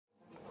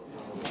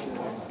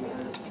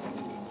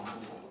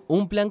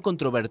Un plan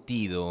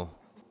controvertido.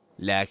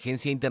 La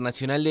Agencia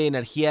Internacional de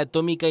Energía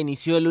Atómica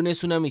inició el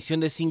lunes una misión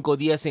de 5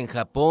 días en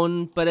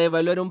Japón para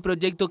evaluar un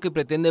proyecto que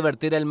pretende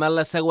verter al mar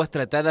las aguas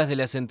tratadas de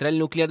la central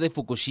nuclear de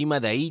Fukushima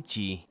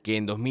Daiichi, que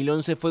en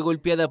 2011 fue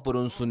golpeada por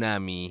un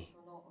tsunami.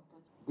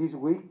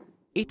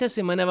 Esta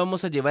semana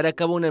vamos a llevar a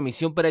cabo una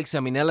misión para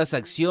examinar las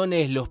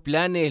acciones, los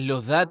planes,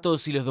 los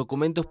datos y los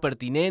documentos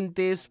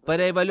pertinentes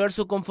para evaluar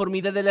su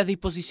conformidad a las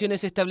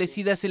disposiciones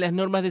establecidas en las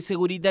normas de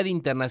seguridad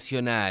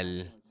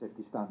internacional.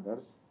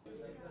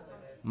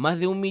 Más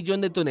de 1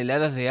 millón de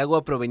toneladas de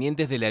agua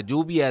provenientes de la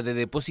lluvia, de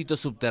depósitos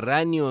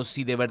subterráneos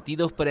y de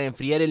vertidos para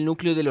enfriar el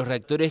núcleo de los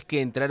reactores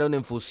que entraron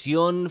en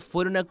fusión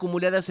fueron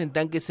acumuladas en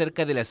tanques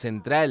cerca de la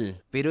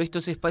central, pero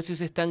estos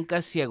espacios están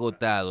casi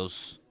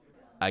agotados.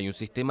 Hay un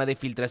sistema de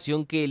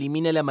filtración que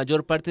elimina la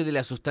mayor parte de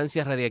las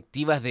sustancias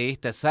radiactivas de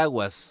estas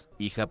aguas,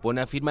 y Japón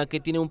afirma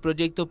que tiene un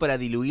proyecto para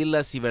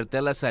diluirlas y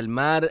verterlas al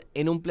mar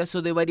en un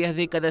plazo de varias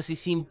décadas y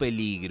sin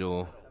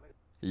peligro.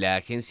 La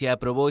agencia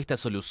aprobó esta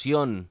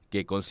solución,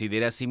 que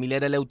considera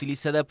similar a la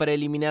utilizada para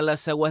eliminar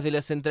las aguas de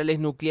las centrales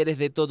nucleares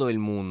de todo el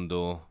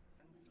mundo.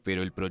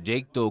 Pero el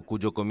proyecto,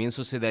 cuyo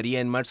comienzo se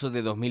daría en marzo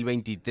de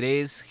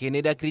 2023,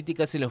 genera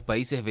críticas en los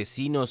países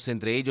vecinos,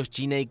 entre ellos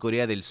China y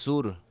Corea del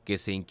Sur, que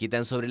se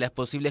inquietan sobre las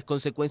posibles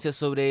consecuencias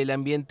sobre el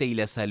ambiente y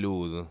la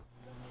salud.